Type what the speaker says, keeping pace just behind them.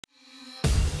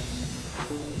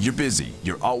You're busy,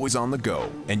 you're always on the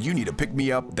go, and you need a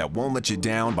pick-me-up that won't let you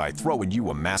down by throwing you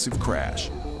a massive crash.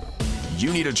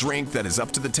 You need a drink that is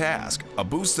up to the task, a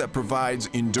boost that provides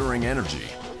enduring energy.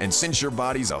 And since your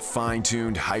body's a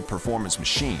fine-tuned, high-performance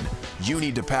machine, you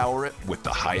need to power it with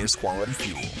the highest quality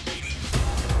fuel.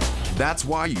 That's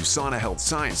why Usana Health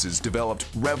Sciences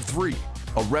developed Rev3,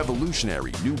 a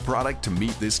revolutionary new product to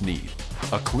meet this need.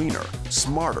 A cleaner,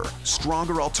 smarter,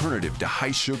 stronger alternative to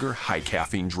high-sugar,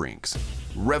 high-caffeine drinks.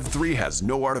 Rev3 has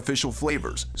no artificial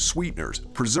flavors, sweeteners,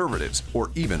 preservatives,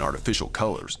 or even artificial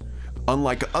colors.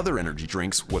 Unlike other energy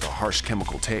drinks with a harsh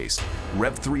chemical taste,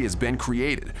 Rev3 has been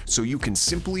created so you can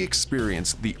simply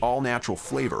experience the all-natural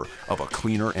flavor of a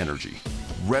cleaner energy.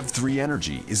 Rev3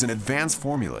 Energy is an advanced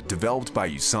formula developed by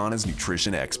Usana's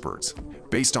nutrition experts,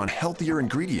 based on healthier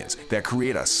ingredients that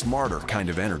create a smarter kind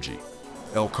of energy.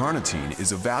 L-carnitine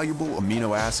is a valuable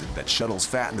amino acid that shuttles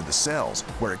fat into the cells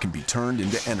where it can be turned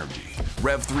into energy.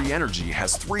 Rev3 Energy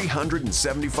has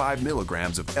 375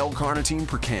 milligrams of L-carnitine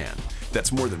per can.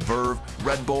 That's more than Verve,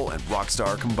 Red Bull, and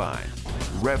Rockstar combined.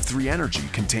 Rev3 Energy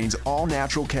contains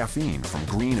all-natural caffeine from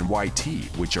green and white tea,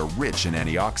 which are rich in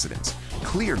antioxidants,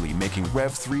 clearly making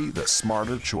Rev3 the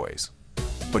smarter choice.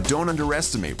 But don't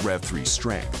underestimate Rev3's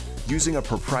strength. Using a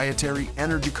proprietary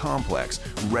energy complex,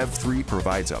 Rev3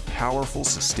 provides a powerful,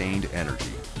 sustained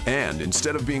energy. And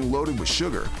instead of being loaded with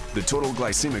sugar, the total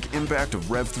glycemic impact of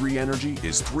Rev3 Energy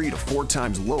is 3 to 4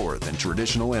 times lower than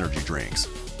traditional energy drinks.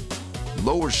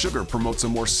 Lower sugar promotes a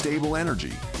more stable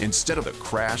energy instead of a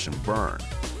crash and burn.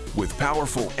 With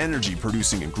powerful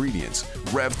energy-producing ingredients,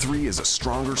 Rev3 is a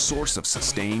stronger source of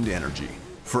sustained energy.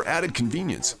 For added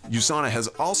convenience, Usana has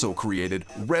also created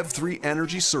Rev3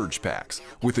 Energy Surge Packs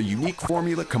with a unique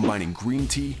formula combining green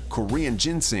tea, Korean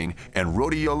ginseng, and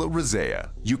rhodiola rosea.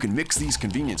 You can mix these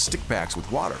convenient stick packs with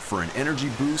water for an energy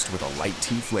boost with a light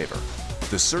tea flavor.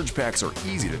 The Surge Packs are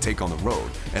easy to take on the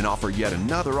road and offer yet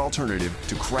another alternative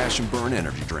to crash and burn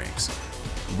energy drinks.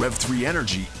 Rev3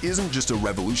 Energy isn't just a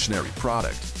revolutionary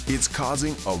product, it's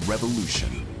causing a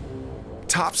revolution.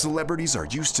 Top celebrities are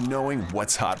used to knowing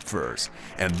what's hot first,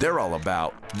 and they're all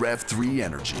about Rev3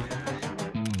 Energy.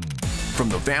 From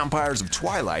the vampires of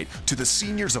Twilight to the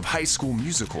seniors of High School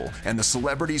Musical and the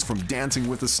celebrities from Dancing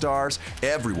with the Stars,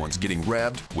 everyone's getting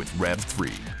revved with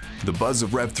Rev3. The buzz of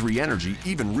Rev3 Energy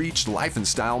even reached Life and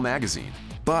Style magazine.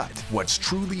 But what's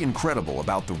truly incredible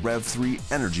about the Rev3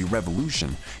 Energy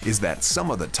revolution is that some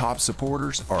of the top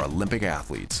supporters are Olympic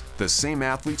athletes. The same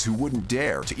athletes who wouldn't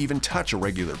dare to even touch a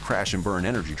regular crash and burn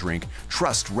energy drink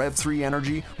trust Rev3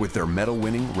 Energy with their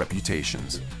medal-winning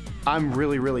reputations. I'm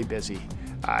really busy.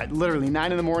 Literally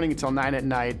 9 in the morning until 9 at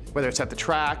night, whether it's at the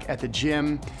track, at the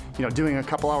gym, doing a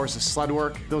couple hours of sled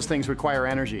work, those things require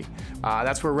energy.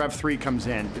 That's where Rev3 comes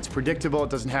in. It's predictable,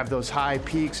 it doesn't have those high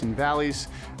peaks and valleys.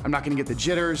 I'm not gonna get the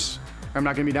jitters, I'm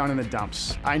not gonna be down in the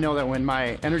dumps. I know that when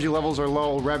my energy levels are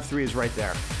low, Rev3 is right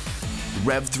there.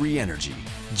 Rev3 Energy.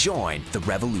 Join the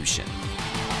revolution.